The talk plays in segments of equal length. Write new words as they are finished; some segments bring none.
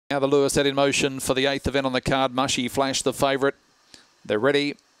Now the lure set in motion for the 8th event on the card. Mushy Flash, the favourite. They're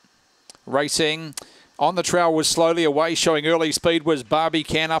ready. Racing. On the trail was slowly away, showing early speed was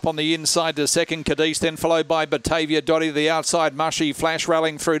Barbican up on the inside to second. Cadiz, then followed by Batavia Dotty to the outside. Mushy Flash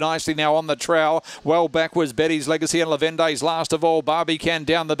rallying through nicely now on the trail. Well back was Betty's Legacy and Lavende's last of all. Barbican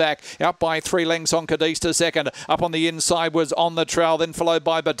down the back, out by 3 lengths on Cadiz to second. Up on the inside was On the Trail, then followed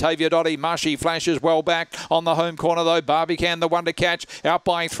by Batavia Dotty. Mushy Flash is well back on the home corner though. Barbican the one to catch, out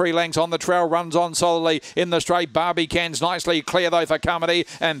by 3 lengths on the trail, runs on solidly in the straight. Barbican's nicely clear though for Carmody,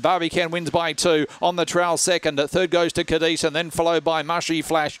 and Barbican wins by 2 on the trail second. Third goes to Cadiz and then followed by Mushy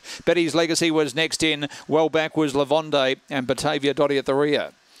Flash. Betty's Legacy was next in. Well back was Lavonde and Batavia Dotty at the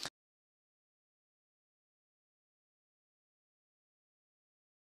rear.